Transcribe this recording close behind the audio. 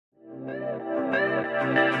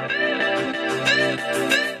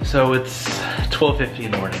So it's 12:50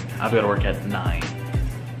 in the morning. I've got to work at 9.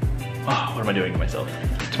 Oh, what am I doing to myself?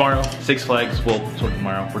 Tomorrow, Six Flags, well, sort of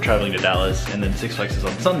tomorrow, we're traveling to Dallas, and then Six Flags is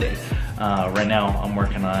on Sunday. Right now, I'm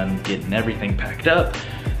working on getting everything packed up.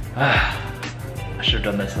 I should have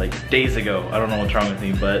done this like days ago. I don't know what's wrong with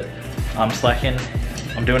me, but I'm slacking.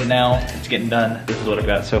 I'm doing it now, it's getting done. This is what I've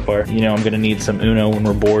got so far. You know, I'm gonna need some Uno when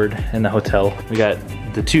we're bored in the hotel. We got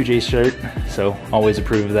the 2J shirt, so always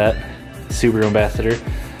approve of that. Subaru Ambassador.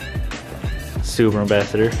 Subaru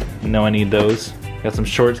Ambassador, you know I need those. Got some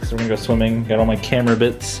shorts because we're gonna go swimming. Got all my camera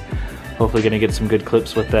bits. Hopefully gonna get some good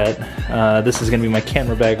clips with that. This is gonna be my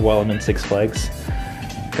camera bag while I'm in Six Flags.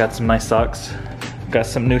 Got some nice socks. Got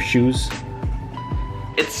some new shoes.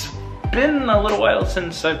 It's been a little while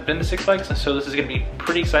since I've been to Six Flags, so this is gonna be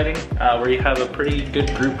pretty exciting. We have a pretty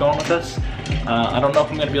good group going with us. I don't know if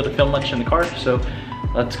I'm gonna be able to film much in the car, so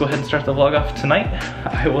let's go ahead and start the vlog off tonight.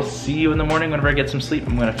 I will see you in the morning whenever I get some sleep.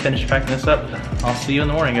 I'm gonna finish packing this up. I'll see you in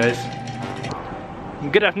the morning, guys.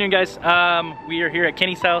 Good afternoon, guys. We are here at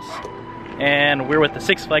Kenny's house, and we're with the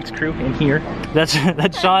Six Flags crew in here. That's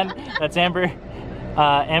Sean, that's Amber.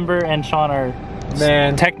 Amber and Sean are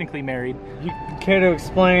technically married. You care to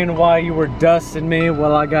explain why you were dusting me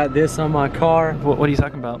while I got this on my car? What are you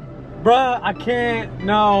talking about? Bruh, I can't.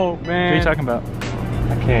 No, man. What are you talking about?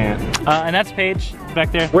 I can't. And that's Paige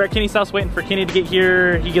back there. We're at Kenny's house waiting for Kenny to get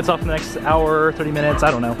here. He gets off in the next hour, 30 minutes,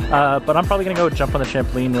 I don't know. But I'm probably gonna go jump on the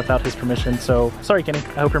trampoline without his permission. So, sorry Kenny,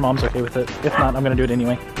 I hope your mom's okay with it. If not, I'm gonna do it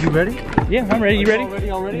anyway. You ready? Yeah, I'm ready. You ready?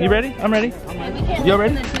 Already? You ready? I'm ready. You all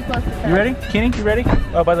ready? You ready? Kenny, you ready?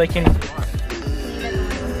 Oh, by the way, Kenny.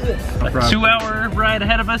 A 2-hour ride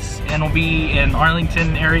ahead of us, and we'll be in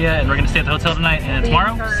Arlington area, and we're gonna stay at the hotel tonight, and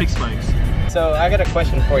tomorrow, Six Flags. So I got a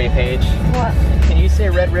question for you, Paige. What? Can you say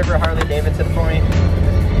Red River Harley Davidson for me?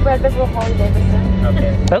 Red River Harley Davidson.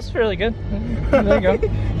 Okay. That was fairly good. There you go.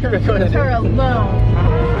 You're recording it. Her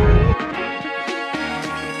alone.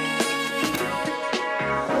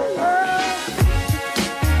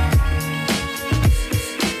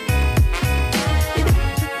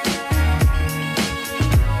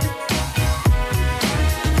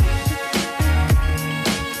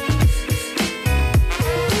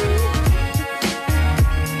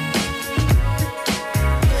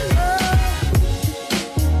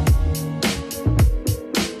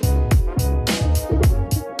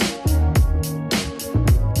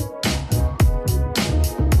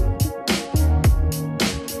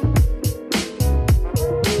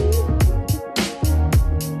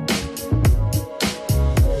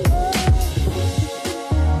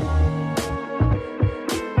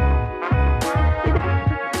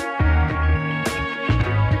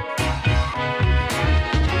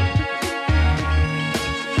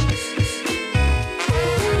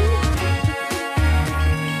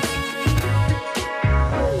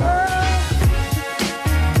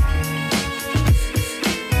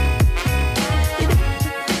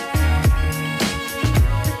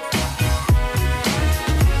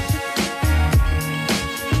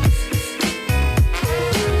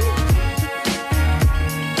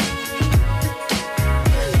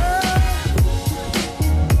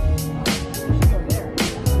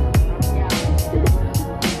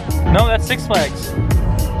 No, that's Six Flags.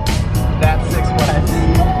 That's Six Flags.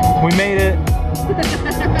 We made it.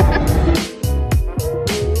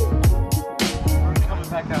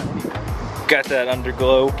 Got that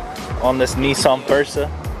underglow on this Nissan Versa.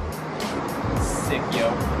 Sick, yo.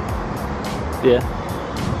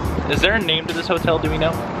 Yeah. Is there a name to this hotel, do we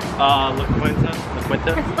know? La Quinta. La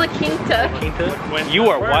Quinta? La Quinta. La Quinta? You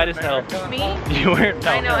are white as hell. Me? You were,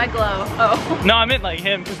 no, I know, I glow. Oh. No, I meant like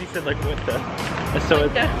him because he said La Quinta. So,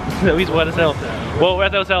 so he's white as hell. Well, we're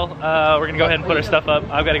at the hotel. We're gonna go ahead and put our stuff up.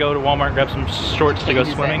 I've got to go to Walmart and grab some shorts to go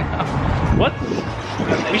swimming. What?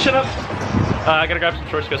 We shut up. I gotta grab some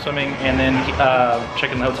shorts to go swimming and then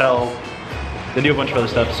check in the hotel. Then do a bunch of other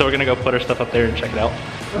stuff. So we're gonna go put our stuff up there and check it out.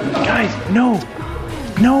 Guys, no,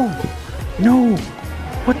 no, no.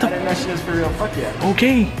 What the? That shit is for real. Fuck yeah.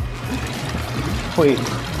 Okay. Wait,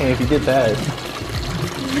 hey, if you did that.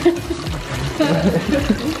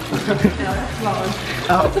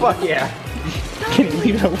 Oh, fuck yeah. Can you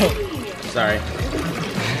leave it alone? Sorry.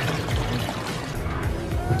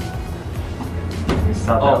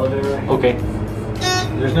 Oh, okay.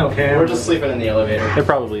 there's no camera. We're just sleeping in the elevator. There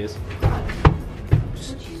probably is.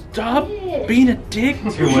 Stop being a dick.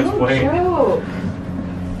 Too much weight.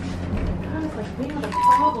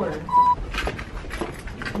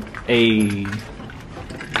 A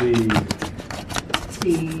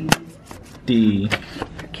D.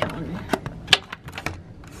 You're killing me.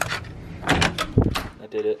 I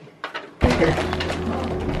did it.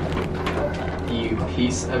 You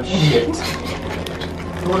piece of shit.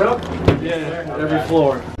 What up? Yeah, every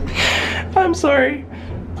floor. I'm sorry.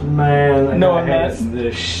 Man, No, I'm not.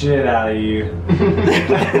 the shit out of you.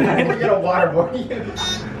 We're gonna waterboard you.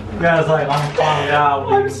 You guys like, I'm found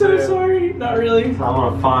out. I'm so sorry. Not really. I'm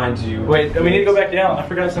gonna find you. Wait, we need to go back down. I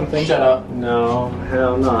forgot something. Shut up. No,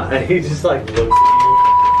 hell not. He just like looks at you.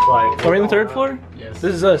 Like, Are we on the third floor? Yes.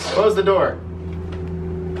 This is us. Close the door.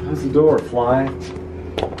 Close the door, fly.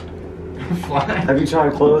 Fly. Have you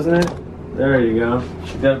tried closing it? There you go.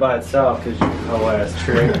 She did it by itself because you. Oh, wait, that's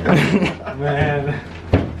true. Man.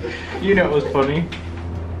 You know it was funny.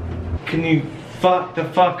 Can you fuck the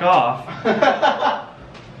fuck off?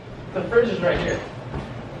 The fridge is right here.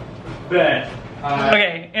 Bet.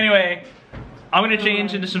 Okay, anyway, I'm gonna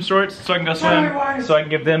change into some shorts so I can go swim, so I can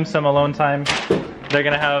give them some alone time. They're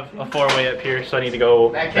gonna have a four-way up here, so I need to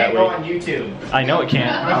go That that can't go way. on YouTube. I know it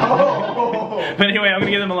can't. Oh. But anyway, I'm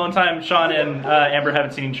gonna give them alone time. Sean and Amber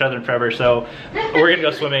haven't seen each other in forever, so we're gonna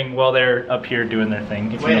go swimming while they're up here doing their thing.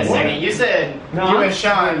 Wait a second, you said you and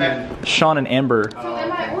Sean. Sean and Amber. So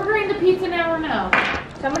am I ordering the pizza now or no?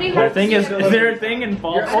 Somebody Their has thing to is there a thing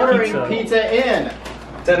involved You're ordering pizza? pizza in.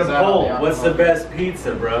 Set a So, poll. yeah. What's the best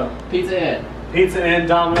pizza, bro? Pizza in. Pizza Inn,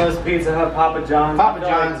 Domino's, Pizza Hut, Papa John's. Papa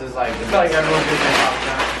John's is like the I feel like best. everyone thinks Papa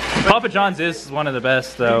John's. Papa John's is one of the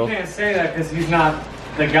best, though. You can't say that because he's not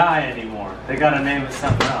the guy anymore. They gotta name it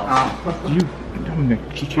something else. Oh. I'm gonna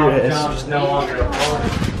kick your Papa ass. John's is no longer a part.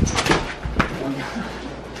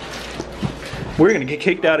 We're gonna get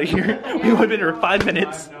kicked out of here. We've only been here for 5 I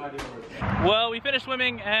minutes. have no idea where it's Well, we finished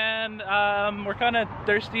swimming and we're kind of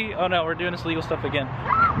thirsty. Oh no, we're doing this illegal stuff again.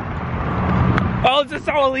 Oh, it's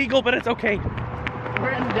all illegal, but it's okay. We're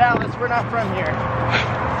in Dallas. We're not from here.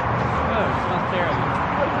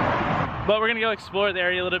 But we're gonna go explore the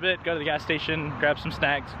area a little bit, go to the gas station, grab some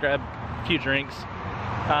snacks, grab a few drinks.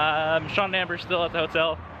 Sean and Amber are still at the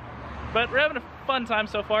hotel. But we're having a fun time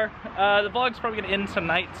so far. The vlog's probably gonna end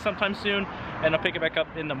tonight sometime soon, and I'll pick it back up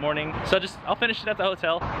in the morning. So I'll finish it at the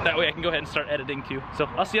hotel. That way I can go ahead and start editing too. So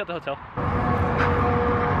I'll see you at the hotel.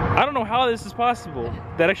 I don't know how this is possible.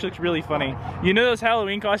 That actually looks really funny. You know those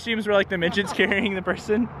Halloween costumes where like the midget's carrying the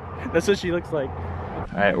person? That's what she looks like. All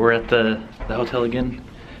right, we're at the hotel again,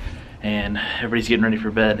 and everybody's getting ready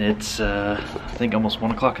for bed. It's I think almost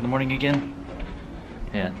 1 o'clock in the morning again.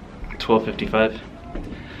 Yeah, 12:55.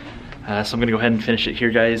 So I'm gonna go ahead and finish it here,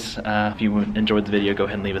 guys. If you enjoyed the video, go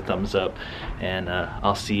ahead and leave a thumbs up, and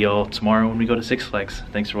I'll see y'all tomorrow when we go to Six Flags.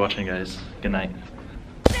 Thanks for watching, guys. Good night.